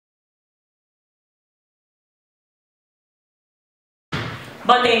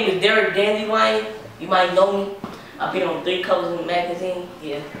My name is Dandelion. You might know me. I've been on 3 covers in the magazine.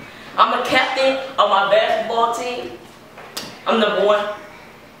 Yeah. I'm a captain of my basketball team. I'm number 1.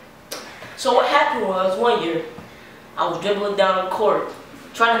 So what happened was, one year, I was dribbling down the court,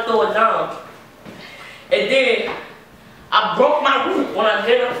 trying to throw it down. And then, I broke my root when I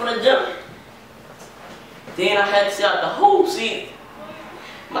hit up for the jump. Then I had to sit out the whole season.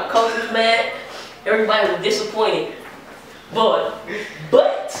 My coach was mad. Everybody was disappointed. But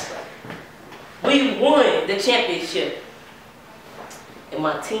we won the championship. And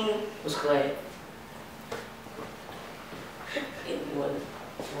my team was glad. It was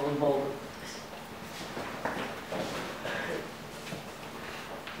bold.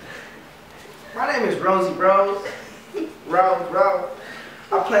 My name is Rosie Rose. Rose.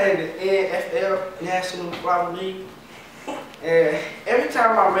 I play in the NFL, National Flower League. And every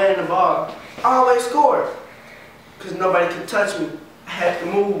time I ran the ball, I always scored. Because nobody could touch me. I had to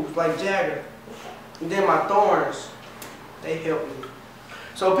move like Jagger. And then my thorns, they helped me.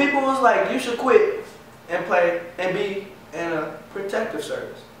 So people was like, you should quit and play and be in a protective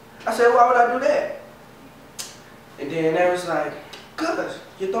service. I said, why would I do that? And then they was like, cause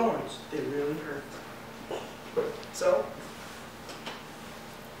your thorns, they really hurt. So,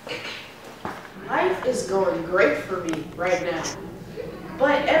 life is going great for me right now,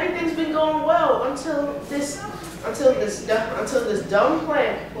 but everything's been going well until this dumb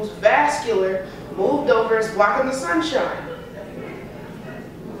plant whose vascular moved over is blocking the sunshine.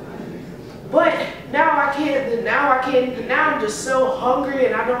 But now I'm just so hungry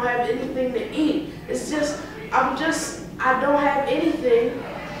and I don't have anything to eat. I don't have anything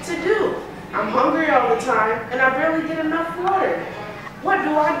to do. I'm hungry all the time and I barely get enough water. What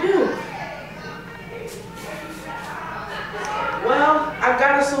do I do? Well, I've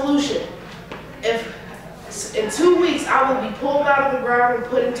got a solution. In 2 weeks, I will be pulled out of the ground and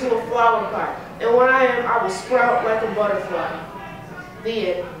put into a flower pot. And when I will sprout like a butterfly.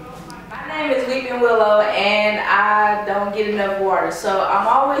 The end. My name is Weeping Willow and I don't get enough water. So I'm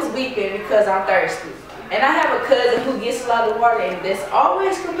always weeping because I'm thirsty. And I have a cousin who gets a lot of water and that's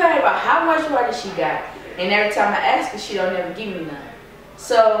always complaining about how much water she got. And every time I ask her, she don't ever give me none.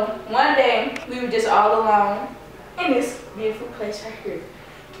 So one day, we were just all alone in this beautiful place right here.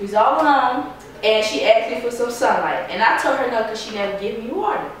 We was all alone and she asked me for some sunlight. And I told her no because she never gave me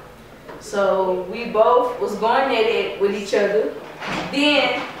water. So we both was going at it with each other.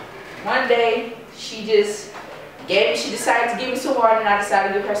 Then one day, she decided to give me some water and I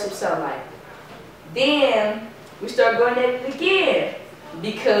decided to give her some sunlight. Then we started going at it again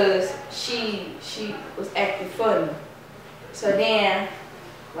because she was acting funny. So then,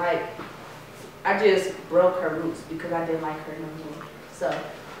 like, I just broke her roots because I didn't like her no more. So that's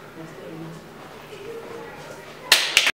the end.